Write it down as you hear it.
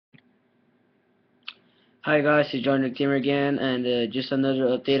Hi guys, it's John Gamer again, and just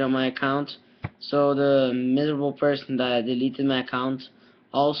another update on my account. So the miserable person that deleted my account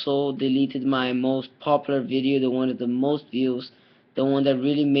also deleted my most popular video, the one with the most views, the one that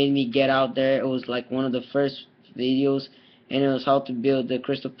really made me get out there. It was like one of the first videos, and it was how to build the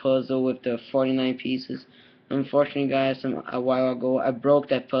crystal puzzle with the 49 pieces. Unfortunately, guys, a while ago I broke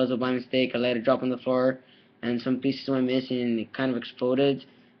that puzzle by mistake. I let it drop on the floor, and some pieces went missing, and it kind of exploded,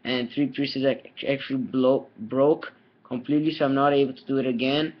 and three pieces actually broke completely, so I'm not able to do it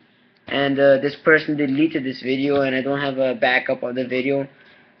again. And this person deleted this video, and I don't have a backup of the video,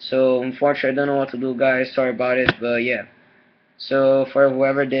 so unfortunately I don't know what to do, guys. Sorry about it, but yeah. So for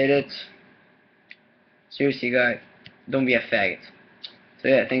whoever did it, seriously guys, don't be a faggot. So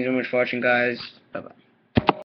yeah, thanks very much for watching, guys. Bye bye.